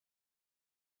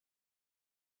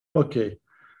Okay.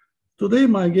 Today,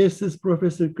 my guest is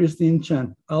Professor Christine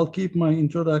Chen. I'll keep my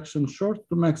introduction short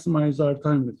to maximize our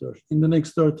time with her. In the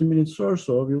next 30 minutes or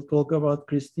so, we'll talk about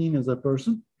Christine as a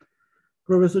person.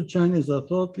 Professor Chen is a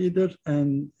thought leader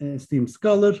and esteemed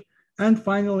scholar, and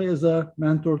finally, as a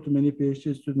mentor to many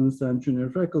PhD students and junior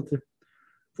faculty.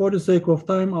 For the sake of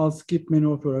time, I'll skip many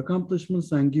of her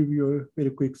accomplishments and give you a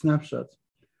very quick snapshot.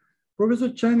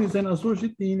 Professor Chen is an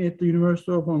associate dean at the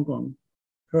University of Hong Kong.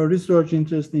 Her research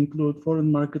interests include foreign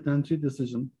market entry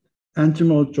decision,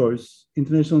 anti-mode choice,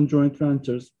 international joint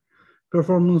ventures,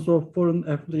 performance of foreign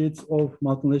affiliates of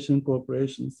multinational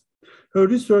corporations. Her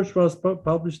research was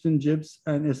published in JIBS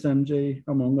and SMJ,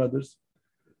 among others.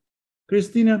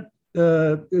 Christine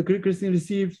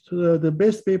received the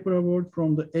Best Paper Award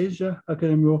from the Asia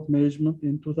Academy of Management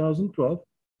in 2012,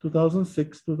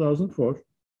 2006, 2004.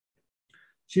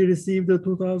 She received the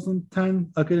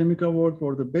 2010 Academic Award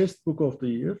for the Best Book of the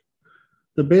Year,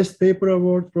 the Best Paper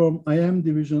Award from IM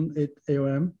Division at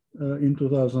AOM in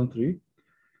 2003.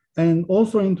 And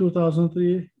also in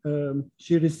 2003,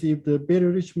 she received the Barry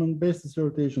Richmond Best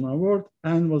Dissertation Award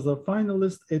and was a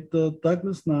finalist at the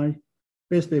Douglas Nye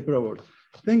Best Paper Award.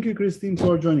 Thank you, Christine,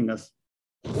 for joining us.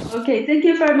 Okay, thank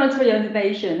you very much for your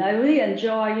invitation. I really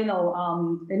enjoy,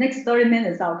 the next 30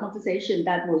 minutes, our conversation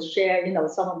that will share,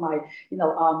 some of my,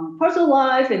 personal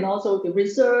life and also the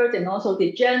research and also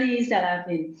the journeys that I've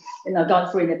been, gone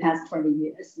through in the past 20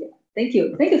 years. Yeah, thank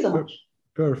you. Thank you so much.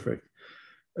 Perfect.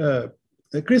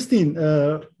 Christine,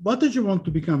 what did you want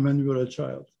to become when you were a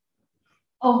child?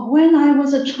 Oh, when I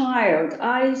was a child,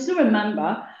 I still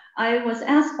remember I was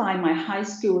asked by my high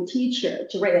school teacher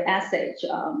to write an essay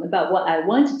about what I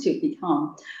wanted to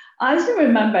become. I still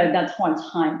remember at that point in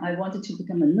time, I wanted to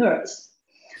become a nurse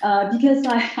because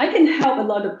I can help a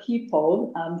lot of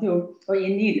people who are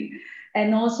in need.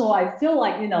 And also I feel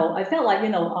like, I felt like,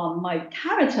 my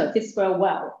character fits very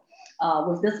well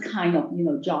with this kind of,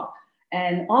 job.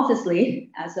 And obviously,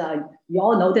 as you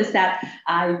all noticed that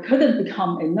I couldn't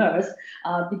become a nurse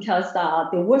because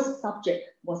the worst subject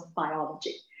was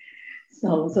biology.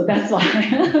 So that's why.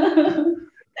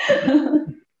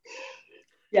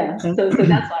 Yeah, so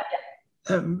that's why,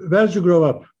 yeah. Where did you grow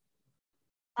up?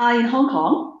 In Hong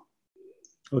Kong.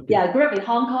 Okay. Yeah, I grew up in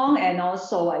Hong Kong, and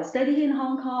also I studied in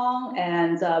Hong Kong,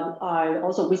 and I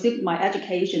also received my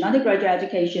education, undergraduate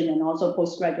education, and also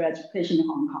postgraduate education in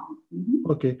Hong Kong. Mm-hmm.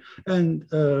 Okay, and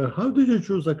how did you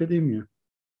choose academia?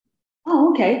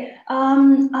 Oh, okay.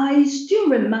 I still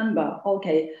remember,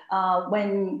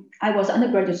 when I was an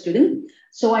undergraduate student,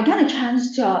 so I got a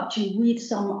chance to read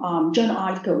some journal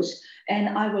articles,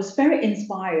 and I was very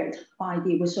inspired by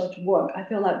the research work. I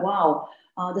feel like, wow,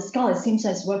 the scholar seems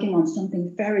like it's working on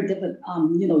something very different,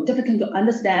 difficult to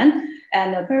understand,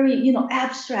 and a very,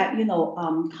 abstract,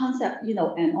 concept,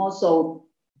 and also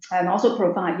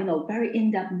provide, very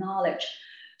in-depth knowledge.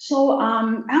 So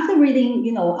after reading,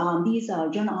 these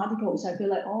journal articles, I feel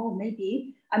like, oh,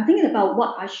 maybe I'm thinking about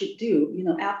what I should do,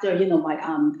 after,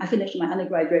 I finished my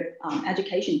undergraduate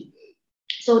education.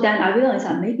 So then I realized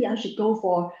that maybe I should go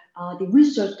for the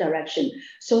research direction.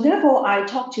 So therefore, I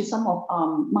talked to some of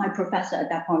my professor at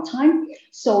that point in time.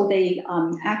 So they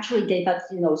actually gave us,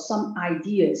 some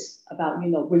ideas about,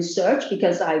 research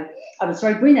because I was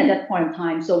very green at that point in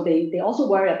time. So they also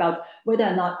worried about whether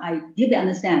or not I did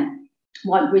understand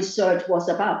what research was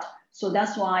about. So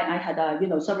that's why I had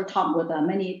several talks with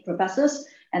many professors,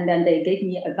 and then they gave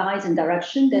me advice and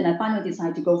direction. Then I finally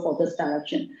decided to go for this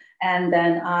direction. And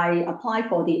then I applied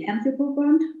for the MPhil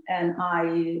program, and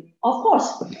I, of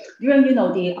course, during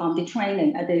the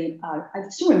training at I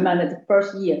still remember the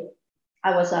first year.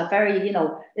 I was very,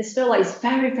 it's still like it's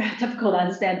very, very difficult to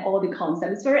understand all the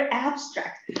concepts. It's very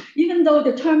abstract, even though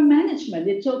the term management,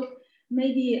 it took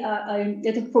maybe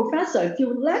a professor, a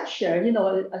few lecture,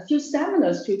 a few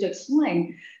seminars to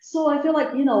explain. So I feel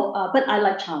like, but I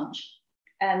like challenge.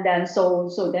 And then so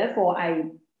therefore I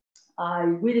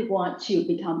really want to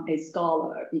become a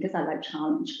scholar because I like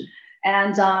challenge.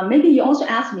 And maybe you also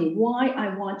asked me why I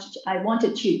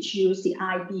wanted to choose the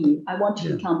IB. I want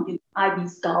to become an IB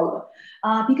scholar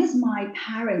because my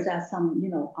parents have some,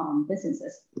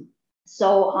 businesses.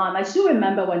 So I still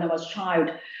remember when I was a child,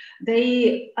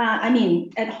 they,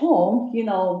 at home,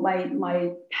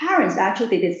 my parents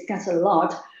actually discuss a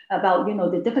lot about,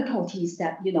 the difficulties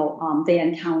that, they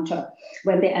encounter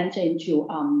when they enter into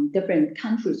different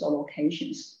countries or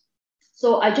locations.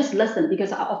 So I just listened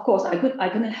because, of course, I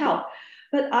couldn't help.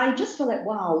 But I just felt like,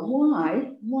 wow,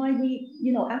 why we,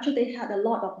 actually they had a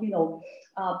lot of,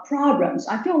 problems.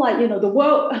 I feel like, the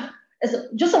world is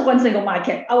just a one single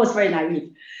market. I was very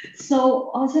naive.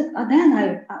 So I said,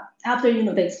 then after,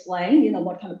 they explained,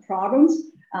 what kind of problems,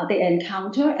 they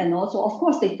encounter, and also, of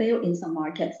course, they fail in some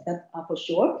markets, that for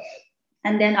sure.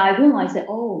 And then I realized that,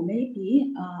 oh,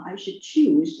 maybe I should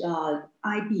choose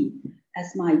IB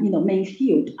as my main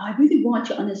field. I really want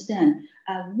to understand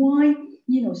why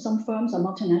some firms or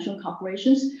multinational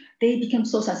corporations, they become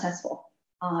so successful,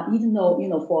 even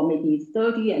though for maybe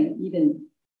 30 and even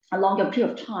a longer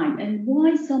period of time, and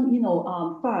why some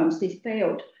firms, they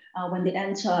failed when they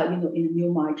enter in a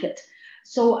new market.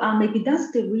 So maybe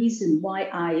that's the reason why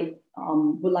I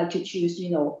would like to choose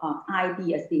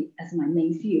IB as my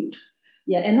main field.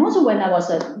 Yeah, and also when I was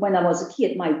a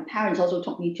kid, my parents also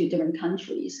took me to different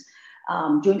countries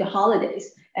during the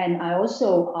holidays, and I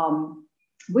also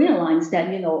realized that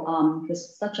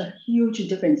there's such a huge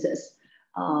differences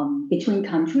between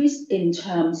countries in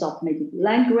terms of maybe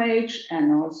language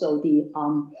and also the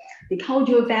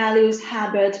cultural values,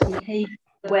 habits, behavior,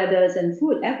 weathers, and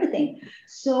food, everything.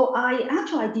 So I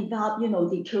actually developed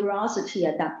the curiosity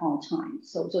at that point in time.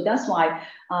 So that's why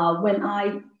when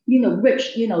I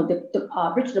reach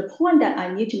the point that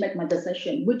I need to make my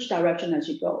decision, which direction I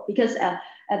should go. Because at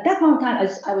that point in time,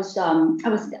 I was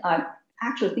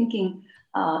actually thinking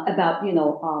about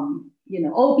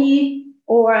OB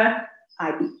or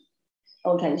IB.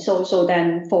 Okay, so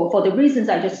then for the reasons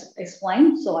I just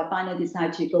explained, so I finally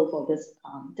decided to go for this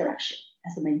direction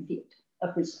as the main field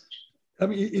of research. I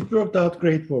mean, it worked out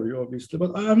great for you, obviously.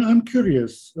 But I'm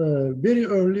curious. Very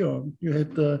early on, you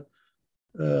had the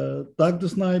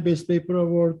Douglas Nye Best Paper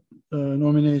Award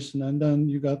nomination, and then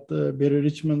you got the Barry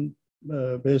Richmond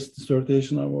Best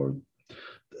Dissertation Award.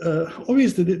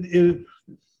 Obviously,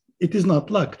 it is not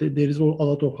luck. There is a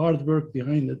lot of hard work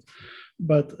behind it.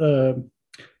 But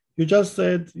you just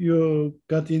said you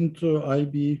got into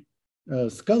IB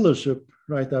scholarship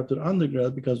right after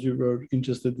undergrad because you were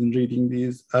interested in reading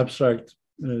these abstract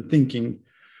thinking.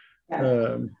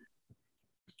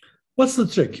 What's the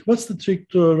trick? What's the trick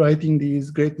to writing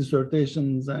these great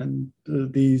dissertations and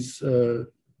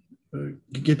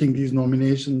getting these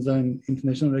nominations and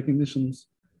international recognitions?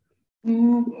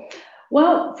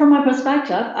 Well, from my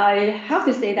perspective, I have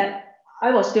to say that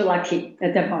I was still lucky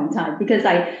at that point in time because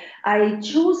I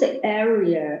chose an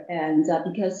area and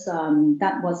because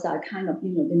that was kind of the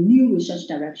new research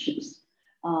directions.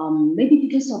 Maybe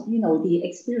because of the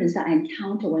experience that I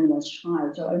encountered when I was a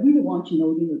child. So I really want to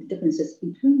know the differences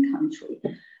between countries.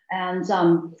 And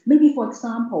maybe, for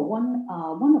example,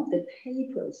 one of the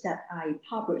papers that I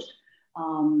published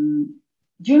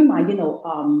during my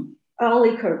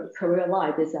early career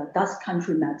life is Does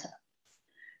Country Matter?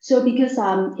 So because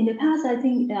in the past, I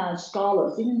think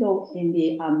scholars, even though in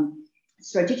the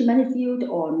strategic management field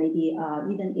or maybe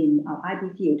even in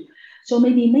IB field, so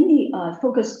maybe mainly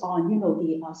focus on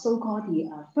the so-called the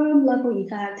firm level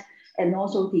effect and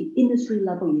also the industry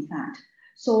level effect.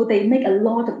 So they make a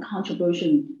lot of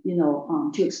contribution,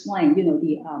 to explain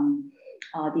the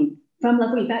firm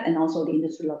level effect and also the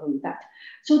industry level effect.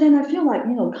 So then I feel like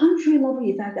country level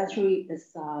effect actually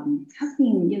is has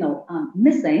been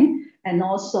missing, and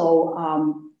also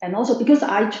because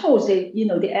I chose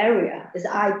the area is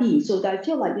IB, so that I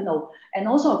feel like and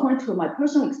also according to my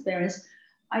personal experience,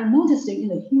 I noticed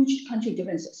huge country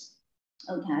differences.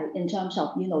 Okay, in terms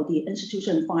of the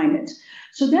institution finance.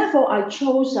 So therefore, I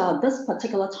chose this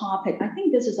particular topic. I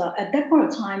think this is at that point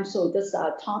of time. So this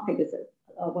topic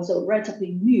was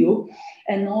relatively new,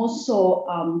 and also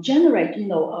generate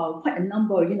quite a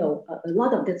number a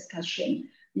lot of discussion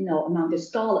among the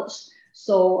scholars.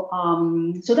 So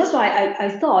so that's why I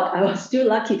thought I was still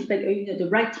lucky to pick the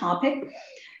right topic,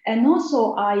 and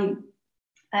also I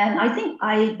think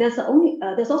there's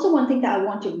also one thing that I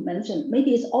want to mention.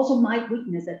 Maybe it's also my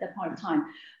weakness at that point in time,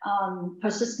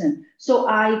 persistent. So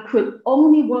I could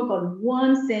only work on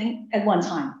one thing at one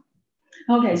time.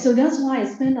 Okay, so that's why I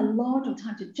spend a lot of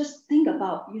time to just think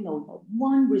about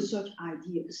one research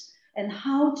ideas and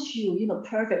how to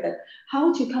perfect it,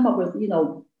 how to come up with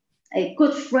a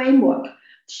good framework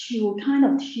to kind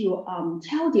of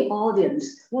tell the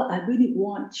audience what I really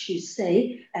want to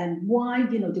say and why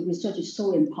the research is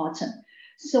so important.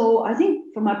 So I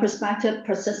think from my perspective,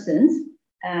 persistence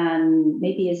and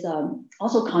maybe it's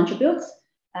also contributes.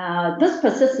 This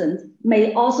persistence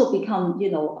may also become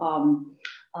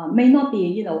may not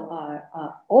be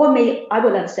or may I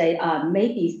would have say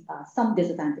maybe some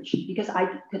disadvantage because I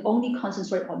could only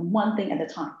concentrate on one thing at a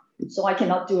time. So I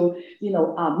cannot do,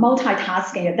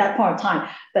 multitasking at that point of time.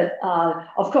 But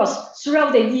of course,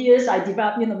 throughout the years, I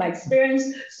developed, my experience,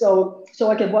 so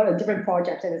I can work on different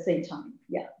projects at the same time.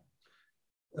 Yeah.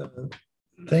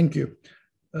 Thank you.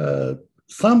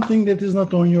 Something that is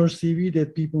not on your CV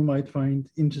that people might find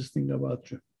interesting about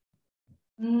you.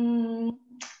 Mm,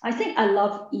 I think I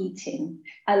love eating.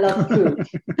 I love food.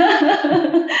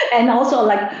 And also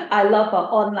like I love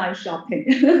online shopping.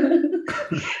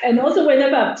 And also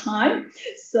whenever I have time,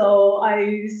 so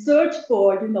I search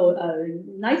for, a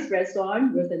nice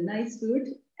restaurant with a nice food,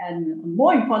 and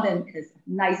more important is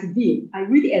nice view. I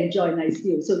really enjoy nice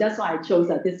view. So that's why I chose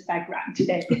this background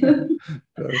today.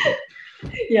 Perfect.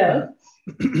 Yeah.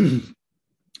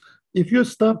 If you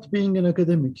stopped being an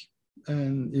academic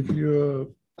and if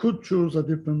you could choose a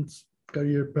different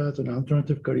career path, an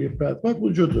alternative career path, what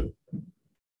would you do?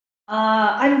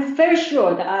 I'm very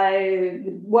sure that I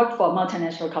would work for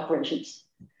multinational corporations.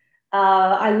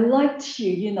 I like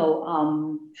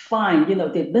to, find,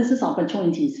 the business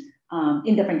opportunities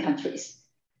in different countries.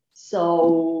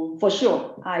 So for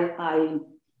sure,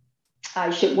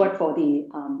 I should work for the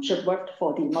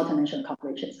multinational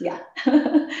corporations. Yeah,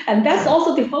 and that's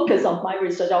also the focus of my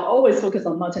research. I'll always focus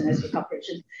on multinational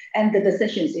corporations and the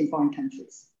decisions in foreign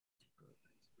countries.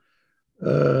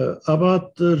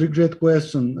 About the regret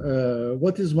question,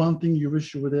 what is one thing you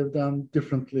wish you would have done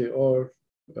differently, or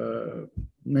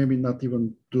maybe not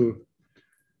even do?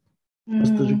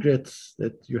 What's the regrets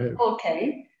that you have?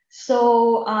 Okay,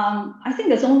 so I think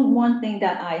there's only one thing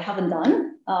that I haven't done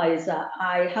is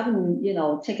I haven't,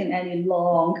 taken any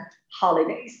long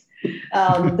holidays.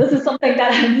 This is something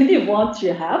that I really want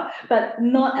to have, but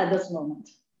not at this moment.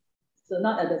 So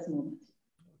not at this moment.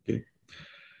 Okay.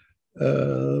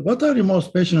 What are you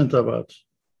most passionate about?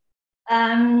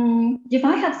 If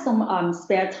I have some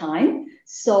spare time,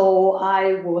 so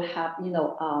I will have,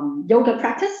 yoga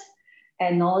practice.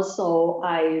 And also,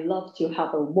 I love to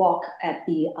have a walk at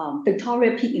the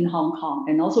Victoria Peak in Hong Kong.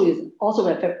 And also, it's also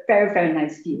a very, very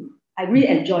nice view. I really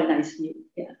enjoy nice view.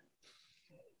 Yeah.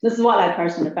 This is what I'm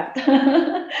passionate about.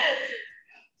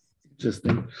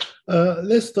 Interesting.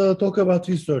 Let's talk about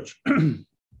research.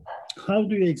 How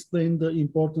do you explain the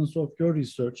importance of your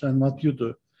research and what you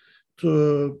do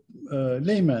to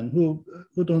laymen who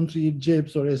don't read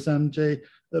JIBS or SMJ,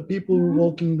 people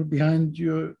walking behind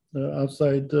you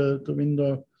outside the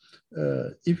window?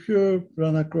 If you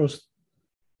run across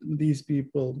these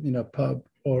people in a pub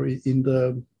or in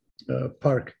the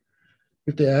park,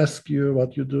 if they ask you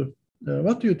what you do,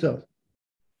 what do you tell?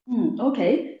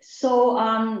 Okay, so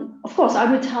of course,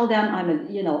 I will tell them I'm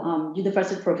a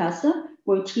university professor.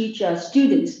 Will teach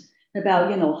students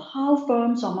about how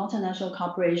firms or multinational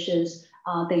corporations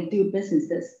they do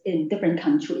businesses in different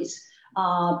countries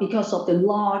because of the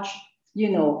large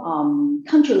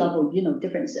country level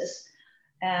differences.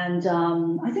 And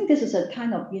I think this is a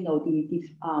kind of the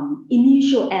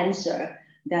initial answer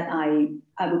that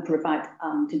I would provide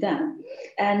to them,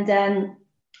 and then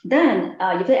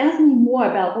if they ask me more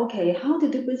about, okay, how to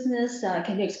do business,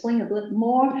 can you explain a bit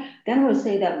more? Then I will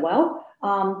say that, well,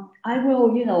 I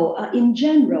will, in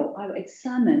general, I will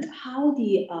examine how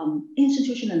the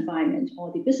institutional environment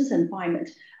or the business environment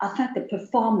affect the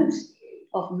performance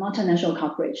of multinational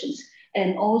corporations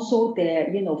and also their,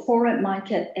 foreign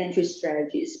market entry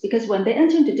strategies. Because when they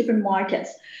enter into different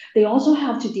markets, they also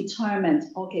have to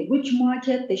determine, okay, which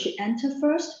market they should enter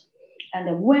first, and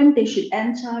then when they should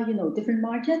enter, different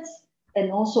markets,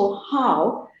 and also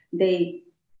how they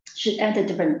should enter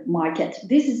different markets.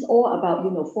 This is all about,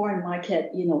 foreign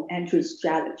market, entry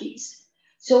strategies.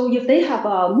 So if they have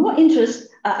more interest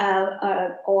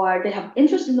or they have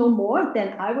interest to know more,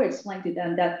 then I will explain to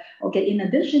them that, okay, in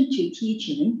addition to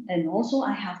teaching, and also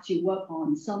I have to work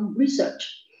on some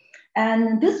research.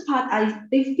 And this part,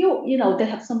 they feel, they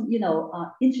have some,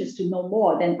 interest to know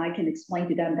more, then I can explain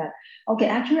to them that, okay,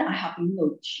 actually I have,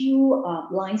 two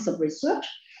lines of research.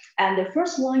 And the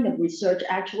first line of research,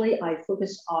 actually, I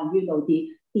focus on, the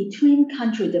between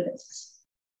country differences,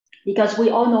 because we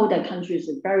all know that countries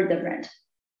are very different.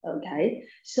 Okay,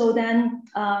 so then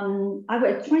I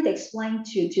will try to explain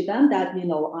to them that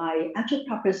I actually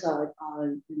publish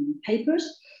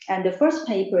papers, and the first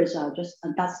papers are just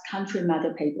that's country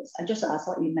matter papers. I just as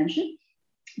what you mentioned.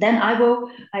 Then I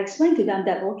explain to them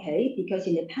that okay, because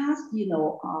in the past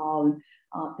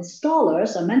the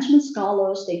scholars, management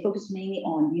scholars, they focus mainly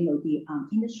on the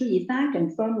industry effect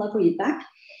and firm level effect,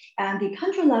 and the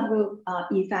country level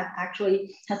effect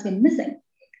actually has been missing.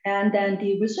 And then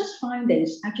the research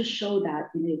findings actually show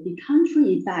that the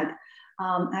country effect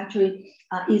actually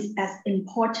is as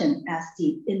important as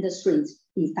the industry's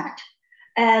effect.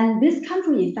 And this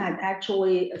country effect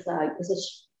actually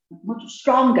is much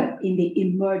stronger in the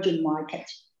emerging market.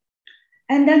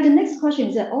 And then the next question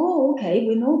is that, oh, okay,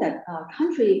 we know that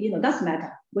country, does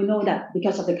matter. We know that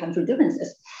because of the country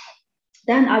differences.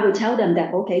 Then I will tell them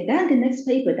that, okay, then the next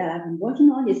paper that I've been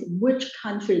working on is which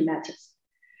country matters.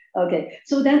 Okay,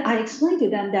 so then I explained to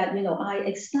them that, I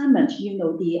examined,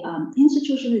 the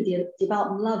institutional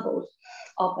development levels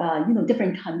of,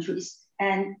 different countries,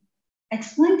 and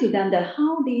explain to them that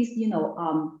how these,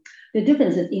 the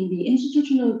differences in the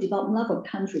institutional development level of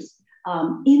countries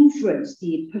influence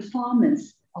the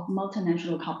performance of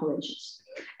multinational corporations.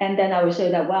 And then I would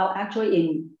say that, well,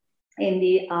 actually in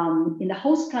the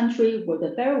host country with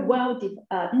a very well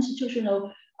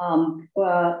institutional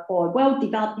or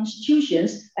well-developed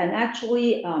institutions, and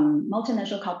actually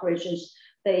multinational corporations,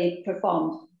 they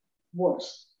performed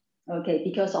worse. Okay,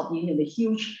 because of the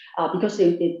huge, because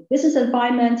the business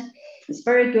environment is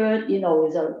very good,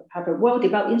 have a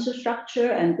well-developed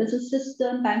infrastructure and business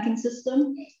system, banking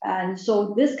system, and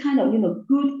so this kind of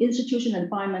good institution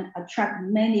environment attract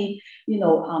many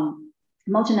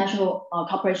multinational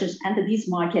corporations enter this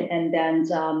market, and then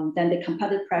the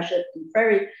competitive pressure is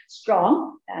very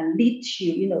strong and lead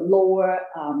to lower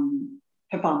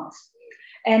performance.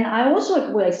 And I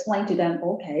also will explain to them,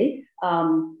 okay,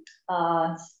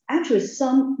 actually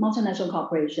some multinational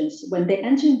corporations, when they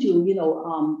enter into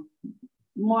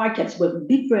markets with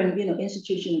different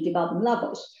institutional development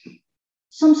levels,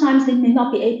 sometimes they may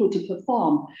not be able to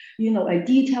perform a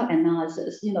detailed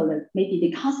analysis, maybe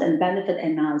the cost and benefit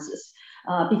analysis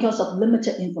because of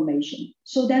limited information.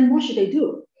 So then what should they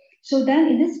do? So then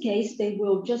in this case, they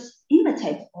will just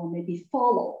imitate or maybe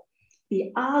follow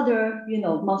the other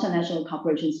multinational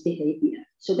corporations' behavior.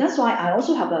 So that's why I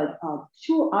also have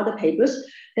two other papers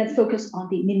that focus on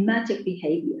the mimetic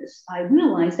behaviors. I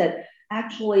realized that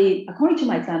actually, according to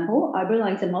my example, I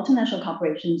realized that multinational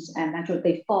corporations and actually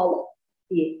they follow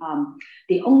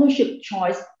the ownership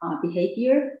choice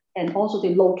behavior and also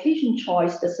the location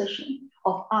choice decision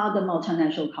of other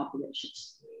multinational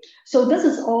corporations. So this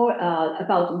is all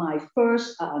about my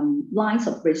first lines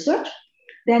of research.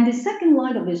 Then the second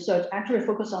line of research actually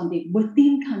focused on the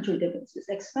within country differences,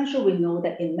 especially we know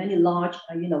that in many large,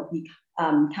 kind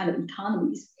of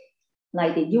economies,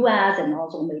 like the US and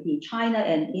also maybe China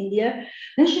and India,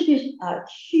 there should be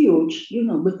huge,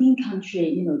 within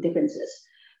country, differences.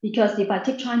 Because if I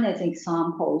take China as an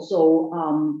example, so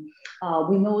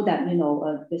we know that,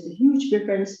 there's a huge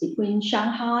difference between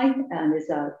Shanghai and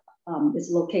it's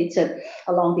located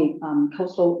along the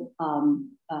coastal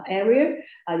area.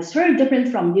 It's very different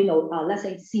from, let's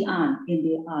say Xi'an in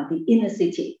the inner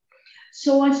city.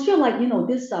 So I feel like,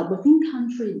 this within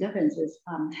country differences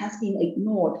has been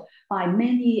ignored by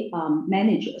many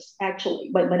managers, actually,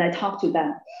 when I talk to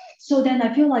them. So then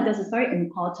I feel like this is very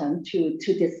important to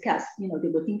discuss,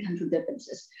 the within country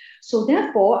differences. So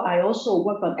therefore, I also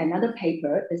work on another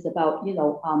paper. It's about,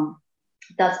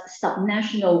 does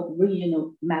subnational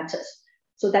regional matters.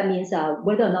 So that means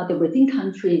whether or not the within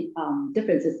country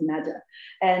differences matter.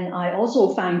 And I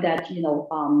also find that,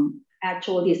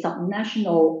 actually the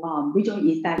subnational regional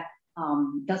effect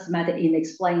does matter in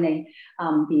explaining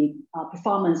the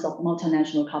performance of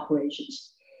multinational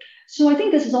corporations. So I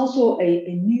think this is also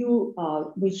a new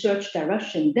research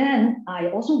direction. Then I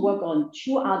also work on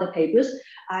two other papers.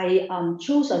 I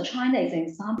chose China as an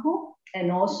example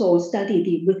and also study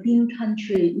the within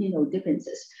country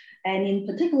differences. And in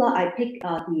particular, I pick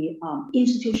the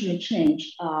institutional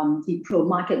change, the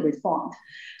pro-market reform.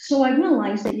 So I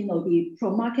realized that, the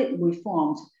pro-market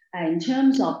reforms in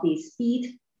terms of the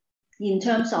speed, in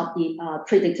terms of the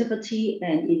predictability,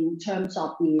 and in terms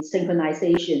of the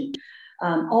synchronization,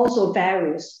 also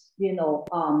varies,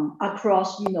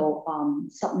 across,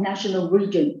 subnational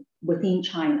region within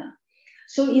China.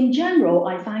 So in general,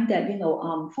 I find that,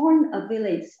 foreign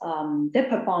affiliates, their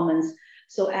performance,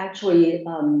 so actually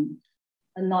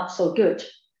not so good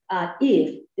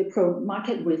if the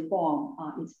pro-market reform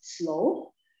is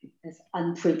slow, it's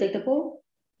unpredictable,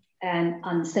 and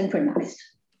unsynchronized.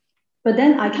 But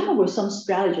then I come up with some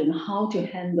strategy on how to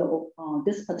handle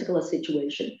this particular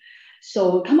situation.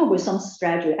 So come up with some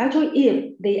strategy. Actually,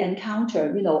 if they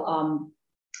encounter,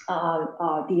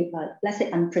 let's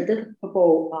say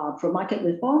unpredictable pro-market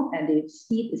reform and the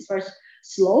speed is very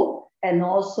slow, and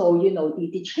also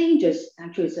the changes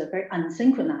actually is very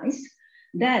unsynchronized,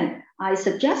 then I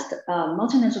suggest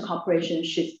multinational corporations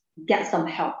should get some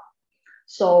help.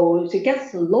 So to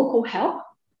get the local help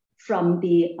from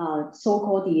the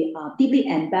so-called deeply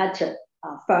embedded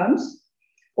firms,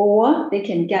 or they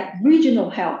can get regional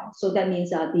help. So that means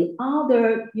that the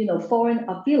other foreign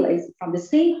affiliates from the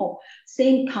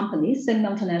same companies, same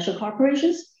multinational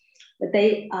corporations, but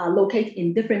they locate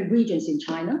in different regions in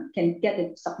China, can get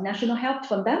the subnational help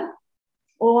from them,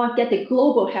 or get the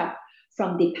global help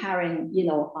from the parent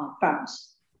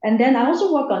firms. And then I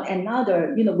also work on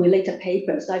another, related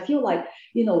papers. I feel like,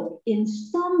 in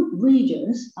some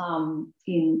regions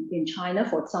in China,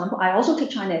 for example, I also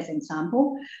take China as an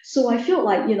example. So I feel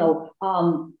like,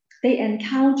 they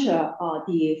encounter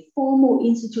the formal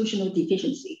institutional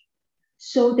deficiency.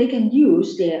 So they can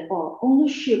use their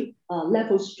ownership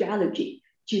level strategy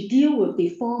to deal with the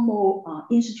formal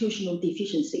institutional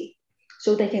deficiency.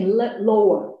 So they can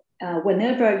lower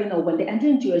whenever, when they enter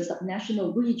into a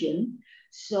subnational region.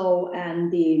 So,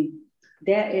 and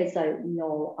there is a,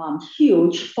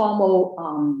 huge formal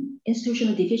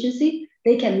institutional deficiency,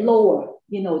 they can lower,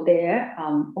 their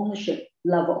ownership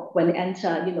level when they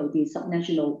enter, the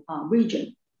subnational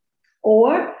region.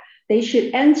 Or they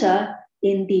should enter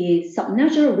in the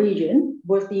subnational region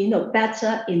with the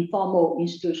better informal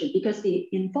institution, because the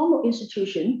informal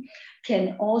institution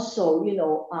can also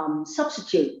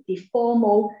substitute the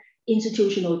formal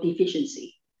institutional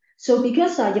deficiency. So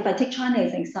because if I take China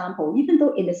as an example, even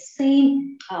though in the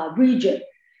same region,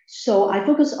 so I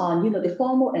focus on the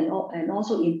formal and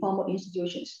also informal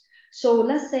institutions. So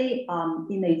let's say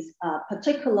in a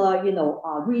particular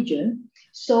region,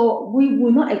 so we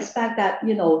will not expect that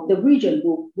the region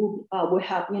will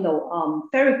have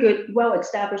very good,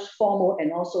 well-established formal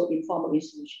and also informal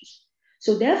institutions.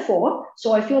 So therefore,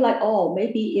 so I feel like,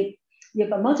 maybe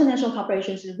if a multinational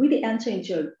corporations really enter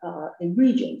into a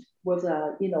region with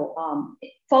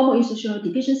formal institutional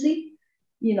deficiency,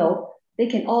 they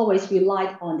can always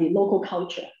rely on the local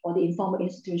culture or the informal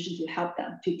institution to help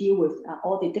them to deal with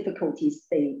all the difficulties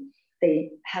they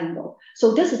handle.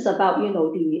 So this is about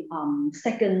the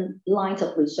second lines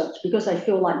of research, because I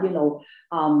feel like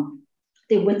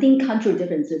the within country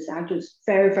differences are actually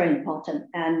very, very important.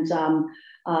 And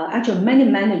actually many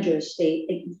managers, they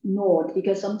ignored,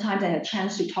 because sometimes I had a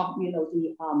chance to talk,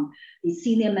 the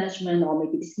senior management or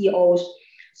maybe the CEOs.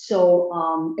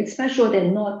 So especially they're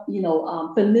not,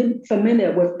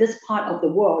 familiar with this part of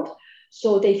the world.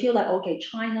 So they feel like, okay,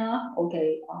 China,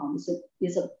 okay,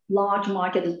 is a large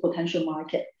market, is a potential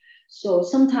market. So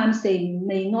sometimes they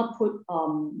may not put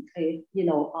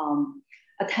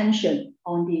attention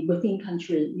on the within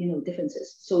country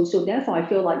differences. So therefore I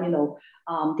feel like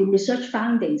the research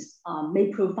findings may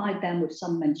provide them with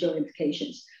some managerial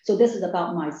implications. So this is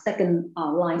about my second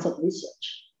lines of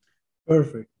research.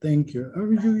 Perfect, thank you. I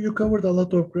mean, you covered a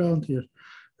lot of ground here.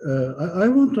 I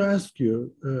want to ask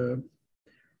you,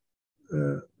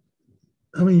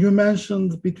 I mean, you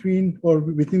mentioned between or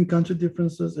within country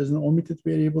differences as an omitted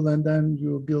variable, and then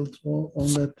you built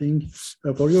on that thing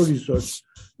for your research.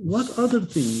 What other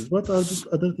things, what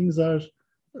other things are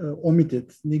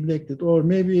omitted, neglected, or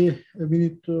maybe we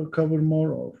need to cover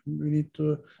more of, we need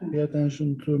to pay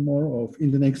attention to more of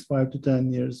in the next 5 to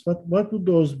 10 years? What would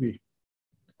those be?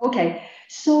 Okay,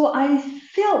 so I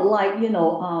felt like,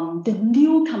 the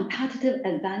new competitive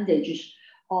advantage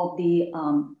of the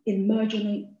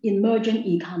emerging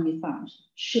economy firms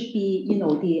should be,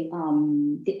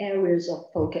 the areas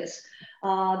of focus.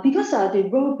 Because the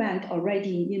World Bank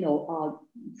already,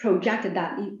 projected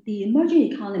that the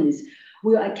emerging economies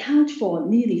will account for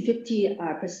nearly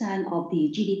 50% of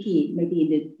the GDP,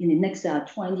 maybe in the next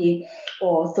 20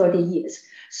 or 30 years.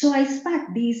 So I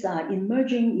expect these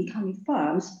emerging economy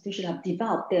firms, they should have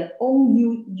developed their own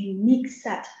new unique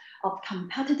set of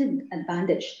competitive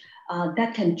advantage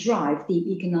that can drive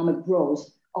the economic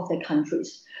growth of the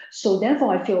countries. So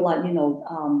therefore, I feel like,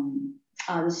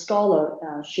 the scholar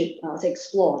should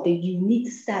explore the unique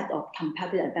set of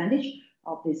competitive advantage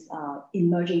of these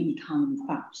emerging economy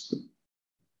firms.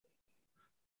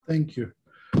 Thank you.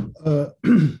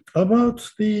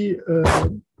 About the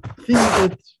thing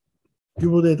that you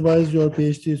would advise your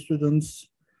PhD students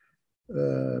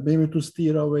maybe to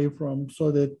steer away from,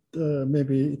 so that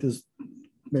maybe it is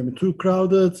too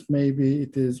crowded, maybe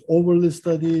it is overly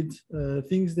studied,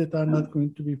 things that are not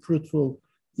going to be fruitful,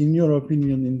 in your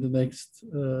opinion, in the next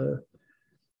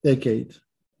decade?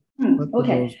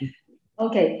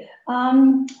 Okay.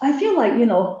 I feel like,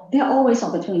 there are always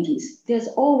opportunities. There's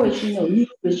always, new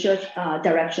research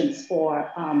directions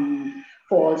for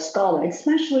scholars,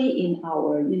 especially in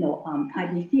our,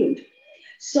 IB field.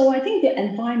 So I think the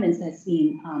environment has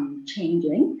been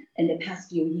changing in the past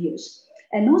few years.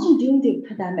 And also during the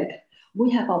pandemic, we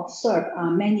have observed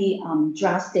many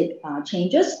drastic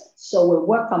changes. So we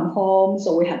work from home,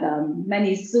 so we have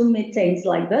many Zoom meetings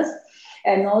like this.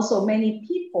 And also many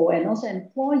people and also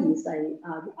employees,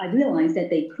 I realized that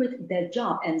they quit their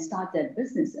job and start their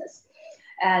businesses.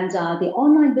 And the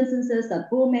online businesses are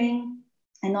booming,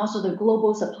 and also the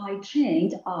global supply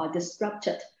chain are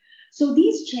disrupted. So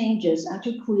these changes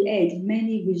actually create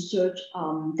many research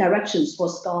directions for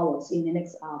scholars in the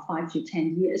next 5 to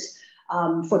 10 years.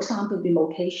 For example, the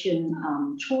location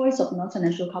choice of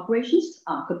multinational corporations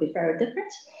could be very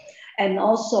different. And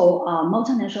also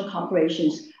multinational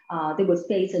corporations, they would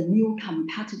face a new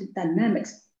competitive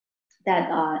dynamics that,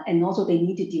 and also they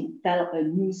need to develop a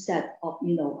new set of,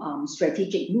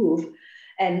 strategic move.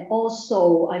 And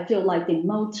also I feel like the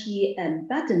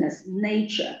multi-embeddedness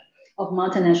nature of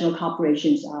multinational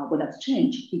corporations would have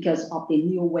changed because of the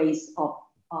new ways of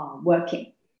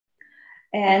working.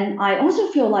 And I also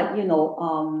feel like,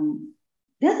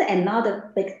 there's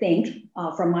another big thing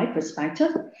from my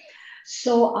perspective.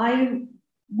 So I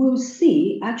will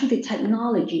see actually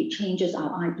technology changes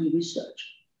our IB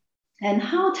research and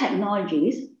how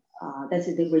technologies, that's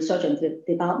the research and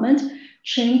development,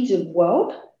 change the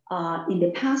world in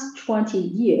the past 20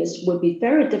 years will be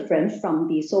very different from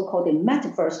the so-called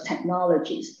metaverse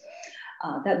technologies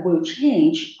that will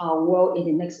change our world in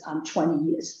the next 20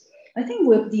 years. I think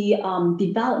with the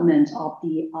development of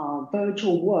the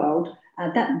virtual world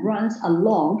that runs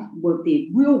along with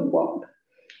the real world.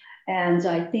 And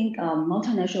I think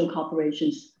multinational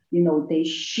corporations, they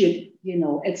should,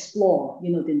 explore,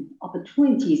 the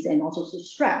opportunities and also the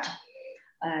threat.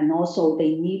 And also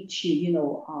they need to,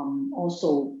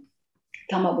 also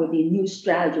come up with the new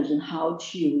strategies on how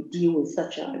to deal with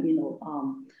such a,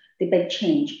 the big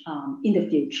change in the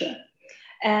future.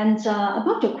 And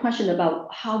about your question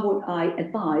about how would I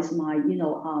advise my,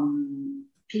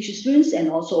 PhD students and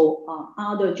also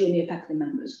other junior faculty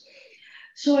members.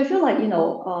 So I feel like, in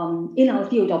our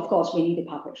field, of course, we need to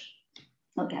publish.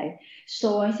 Okay,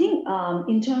 so I think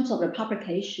in terms of the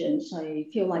publications, I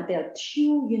feel like there are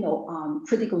two,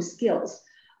 critical skills.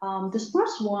 The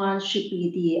first one should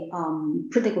be the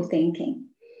critical thinking.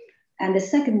 And the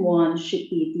second one should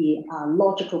be the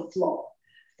logical flow.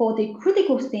 For the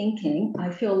critical thinking, I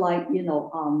feel like,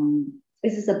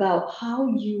 this is about how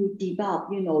you develop,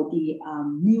 the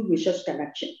new research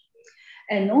direction.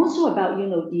 And also about,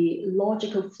 the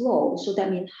logical flow. So that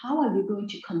means how are you going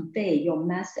to convey your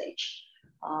message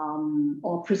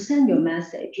or present your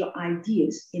message, your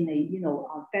ideas in a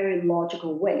very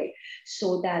logical way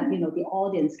so that, the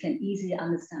audience can easily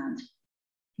understand,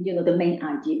 the main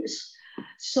ideas.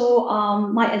 So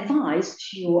my advice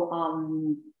to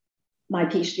my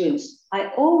PhD students,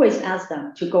 I always ask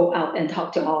them to go out and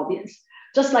talk to the audience.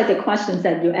 Just like the questions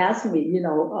that you asked me,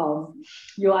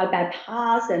 you are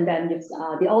bypassed, and then if,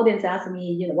 the audience asked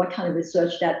me, what kind of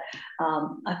research that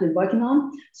I've been working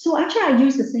on. So actually, I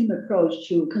use the same approach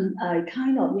to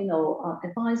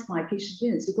advise my PhD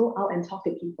students to go out and talk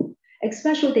to people,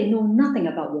 especially if they know nothing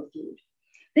about your field.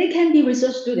 They can be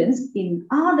research students in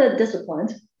other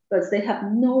disciplines, but they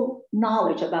have no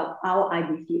knowledge about our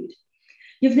IB field.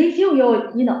 If they feel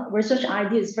your research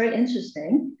idea is very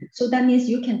interesting, so that means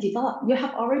you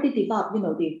have already developed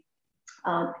the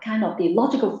kind of the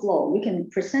logical flow. You can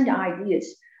present your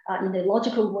ideas in a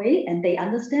logical way and they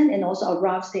understand and also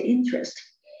arouse their interest.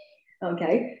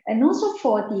 Okay, and also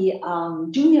for the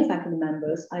junior faculty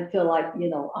members, I feel like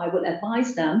I would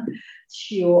advise them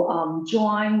to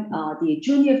join the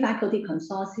Junior Faculty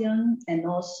Consortium and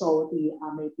also the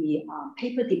maybe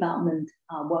paper development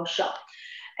workshop.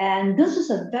 And this is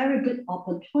a very good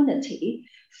opportunity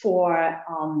for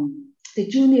the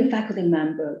junior faculty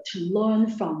member to learn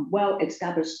from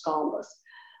well-established scholars.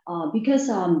 Because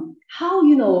how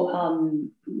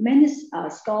many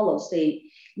scholars they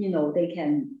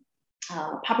can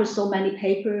publish so many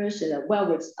papers that are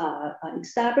well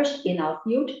established in our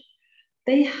field.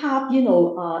 They have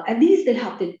at least they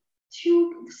have the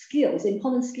two skills,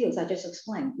 important skills I just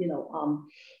explained,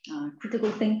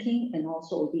 critical thinking and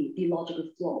also the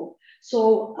logical flow.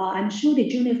 So I'm sure the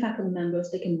junior faculty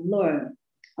members, they can learn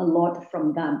a lot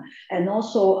from them. And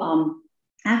also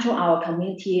actually our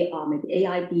community, maybe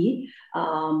AIB,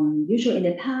 usually in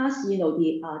the past,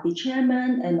 the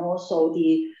chairman and also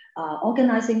the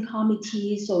organizing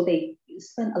committee, so they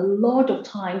spend a lot of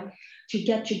time to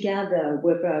get together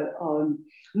with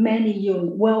many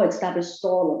well-established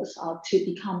scholars to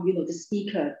become, the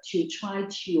speaker, to try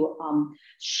to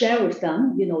share with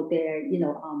them, their,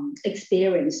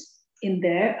 experience in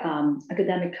their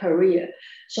academic career.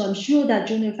 So I'm sure that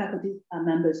junior faculty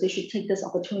members, they should take this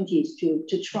opportunities to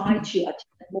try to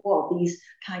attend more of these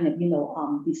kind of,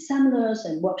 these seminars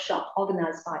and workshops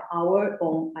organized by our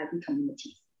own IB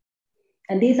community.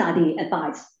 And these are the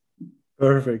advice.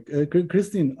 Perfect.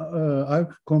 Christine,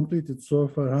 I've completed so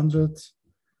far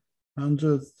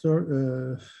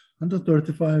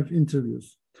 135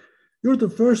 interviews. You're the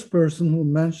first person who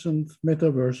mentioned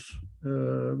metaverse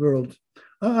world.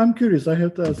 I'm curious, I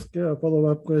have to ask a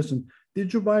follow-up question.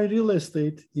 Did you buy real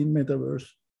estate in metaverse?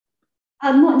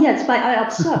 Not yet, but I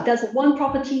observed there's one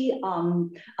property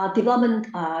development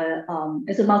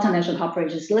it's a multinational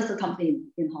corporation, it's a listed company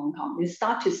in Hong Kong. They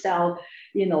start to sell,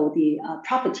 the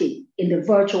property in the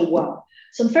virtual world.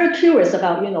 So I'm very curious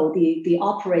about, the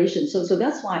operation. So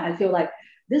that's why I feel like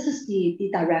this is the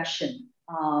direction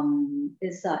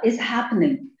is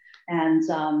happening. And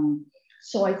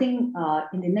so I think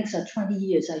in the next 20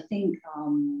 years, I think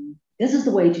this is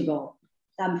the way to go.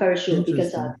 I'm very sure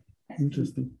because.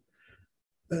 Interesting.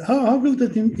 How will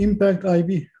that impact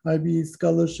IB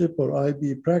scholarship or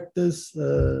IB practice?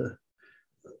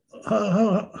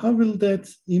 How will that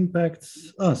impact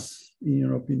us, in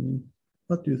your opinion?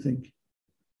 What do you think?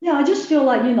 Yeah, I just feel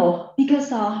like, because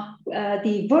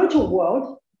the virtual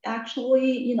world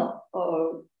actually,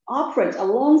 operates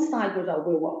alongside with our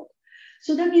real world.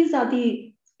 So that means that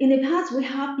in the past, we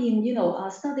have been,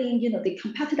 studying, the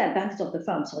competitive advantage of the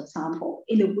firms, for example,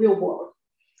 in the real world.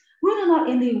 We're not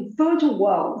in the virtual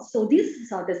world. So this is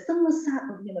the similar set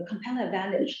of, competitive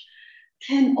advantage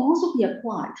can also be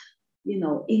applied, in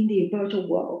the virtual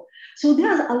world. So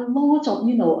there's a lot of,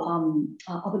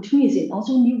 opportunities and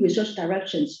also new research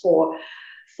directions for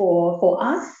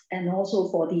us and also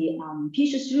for the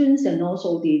PhD students and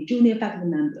also the junior faculty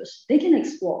members. They can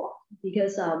explore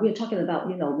because we're talking about,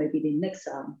 maybe the next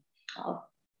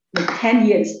 10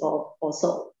 years or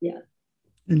so. Yeah.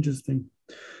 Interesting.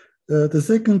 The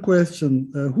second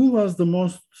question, who was the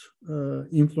most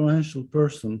influential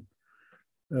person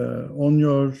on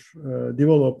your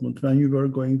development when you were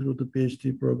going through the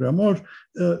PhD program, or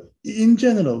in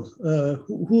general,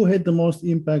 who had the most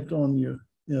impact on you?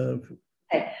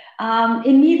 Okay.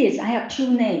 Immediate, I have two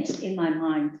names in my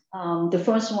mind. The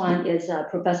first one is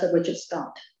Professor Richard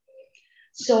Scott.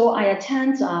 So I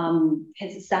attend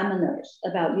his seminars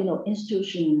about,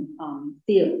 institution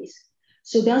theories.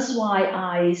 So that's why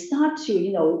I start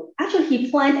to, actually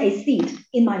he planted a seed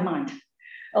in my mind.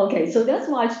 Okay, so that's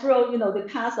why through, the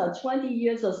past 20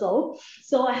 years or so,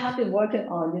 so I have been working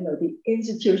on, the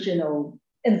institutional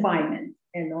environment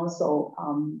and also,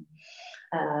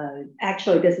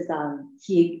 actually this is,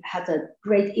 he has a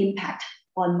great impact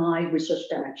on my research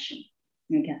direction.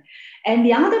 Okay, and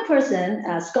the other person,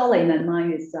 scholar in my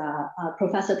mind is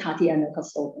Professor Tatiana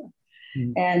Kostova.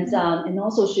 And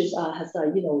also she has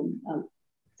a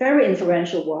very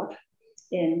influential work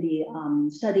in the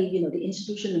study, the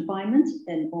institutional environment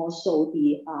and also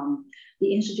the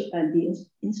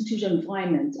institutional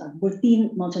environment within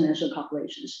multinational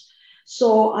corporations.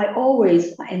 So I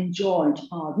always enjoyed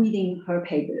reading her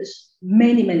papers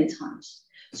many times.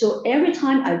 So every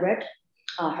time I read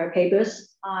her papers,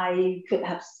 I could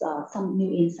have some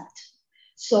new insight.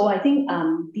 So I think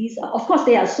these, of course,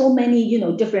 there are so many,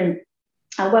 different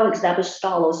well-established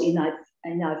scholars in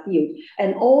our field,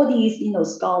 and all these,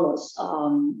 scholars,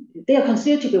 they are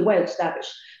considered to be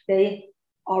well-established. They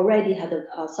already had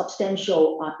a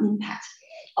substantial impact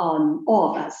on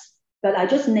all of us. But I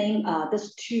just named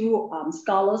these two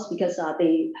scholars because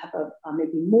they have a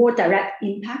maybe more direct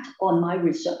impact on my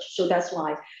research. So that's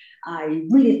why I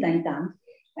really thank them.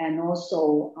 And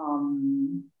also,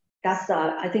 that's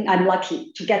I think I'm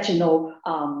lucky to get to know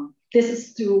this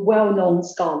is through well-known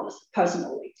scholars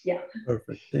personally. Yeah.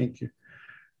 Perfect. Thank you.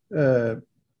 The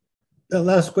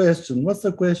last question. What's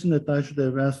the question that I should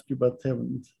have asked you but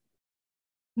haven't?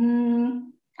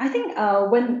 I think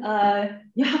when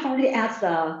you have already asked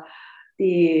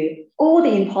all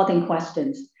the important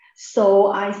questions.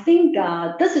 So I think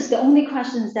this is the only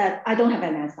questions that I don't have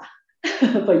an answer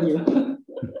for you.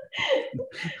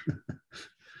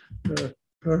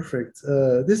 Perfect.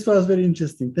 This was very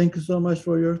interesting. Thank you so much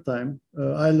for your time.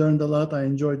 I learned a lot. I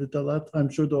enjoyed it a lot. I'm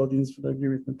sure the audience will agree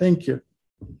with me. Thank you.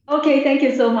 Okay, thank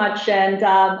you so much. And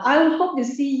I will hope to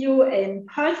see you in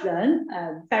person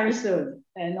very soon.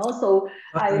 And also,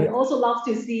 I also love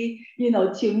to see,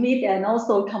 to meet and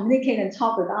also communicate and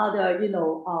talk with other,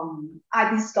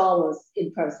 IB scholars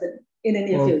in person in the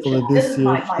near future. This year,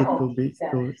 my it hope. will be,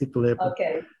 it will happen.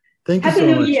 Okay. Thank you so much.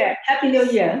 Happy New Year. Happy New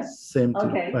Year. Same to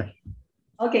you. Bye.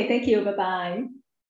 Okay, thank you. Bye-bye.